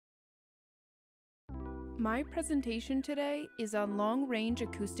My presentation today is on long-range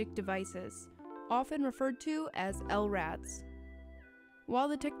acoustic devices, often referred to as LRADs. While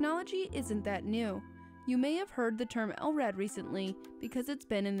the technology isn't that new, you may have heard the term LRAD recently because it's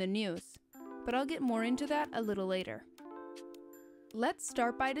been in the news, but I'll get more into that a little later. Let's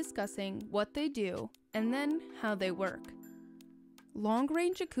start by discussing what they do and then how they work.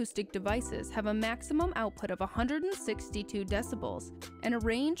 Long-range acoustic devices have a maximum output of 162 decibels and a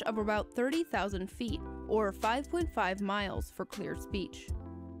range of about 30,000 feet, or 5.5 miles for clear speech.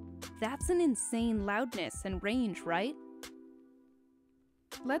 That's an insane loudness and range, right?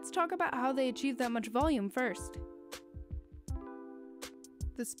 Let's talk about how they achieve that much volume first.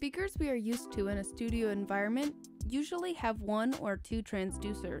 The speakers we are used to in a studio environment usually have one or two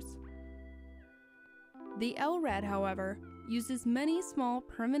transducers. The LRAD, however, uses many small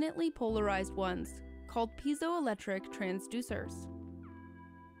permanently polarized ones called piezoelectric transducers.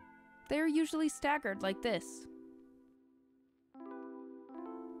 They are usually staggered like this.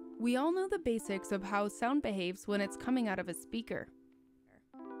 We all know the basics of how sound behaves when it's coming out of a speaker.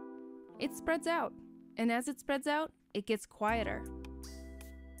 It spreads out, and as it spreads out, it gets quieter.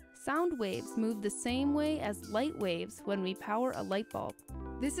 Sound waves move the same way as light waves when we power a light bulb.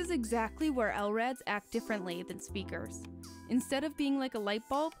 This is exactly where LRADs act differently than speakers. Instead of being like a light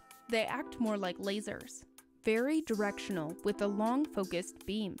bulb, they act more like lasers. Very directional with a long focused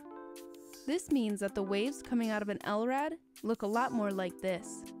beam. This means that the waves coming out of an LRAD look a lot more like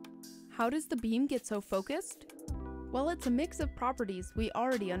this. How does the beam get so focused? Well, it's a mix of properties we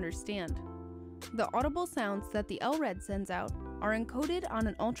already understand. The audible sounds that the LRAD sends out are encoded on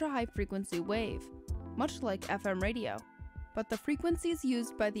an ultra-high frequency wave, much like FM radio. But the frequencies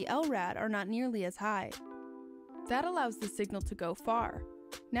used by the LRAD are not nearly as high. That allows the signal to go far,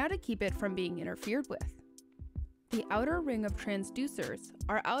 now to keep it from being interfered with. The outer ring of transducers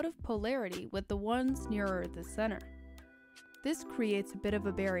are out of polarity with the ones nearer the center. This creates a bit of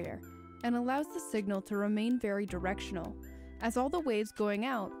a barrier and allows the signal to remain very directional, as all the waves going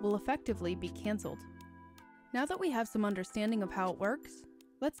out will effectively be cancelled. Now that we have some understanding of how it works,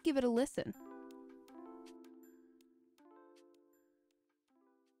 let's give it a listen.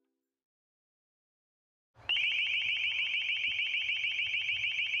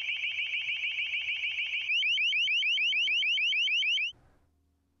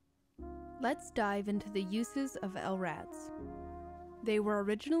 Let's dive into the uses of LRADs. They were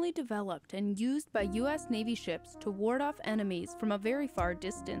originally developed and used by US Navy ships to ward off enemies from a very far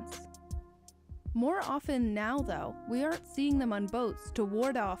distance. More often now, though, we aren't seeing them on boats to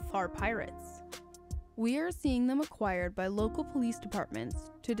ward off far pirates. We are seeing them acquired by local police departments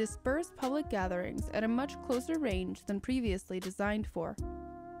to disperse public gatherings at a much closer range than previously designed for.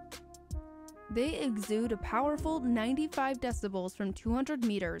 They exude a powerful 95 decibels from 200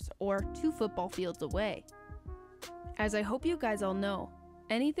 meters, or 2 football fields away. As I hope you guys all know,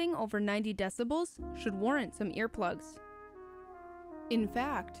 anything over 90 decibels should warrant some earplugs. In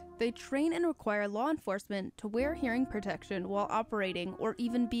fact, they train and require law enforcement to wear hearing protection while operating or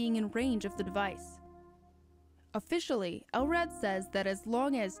even being in range of the device. Officially, LRAD says that as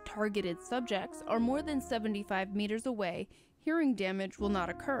long as targeted subjects are more than 75 meters away, hearing damage will not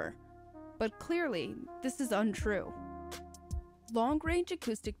occur. But clearly, this is untrue. Long-range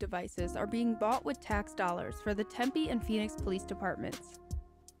acoustic devices are being bought with tax dollars for the Tempe and Phoenix police departments.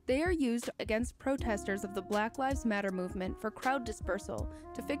 They are used against protesters of the Black Lives Matter movement for crowd dispersal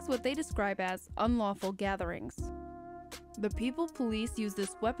to fix what they describe as unlawful gatherings. The people police use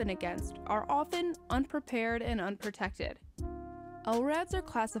this weapon against are often unprepared and unprotected. LRADs are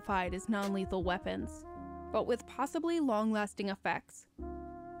classified as non-lethal weapons, but with possibly long-lasting effects.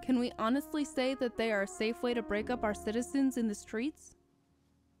 Can we honestly say that they are a safe way to break up our citizens in the streets?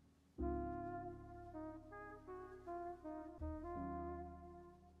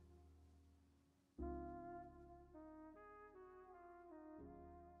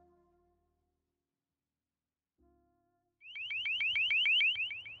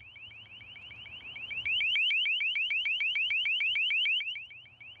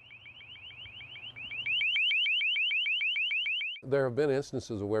 There have been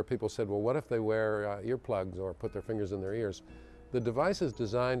instances where people said, well, what if they wear earplugs or put their fingers in their ears? The device is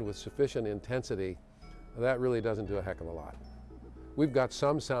designed with sufficient intensity. That really doesn't do a heck of a lot. We've got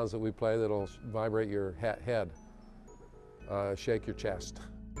some sounds that we play that'll vibrate your head, shake your chest.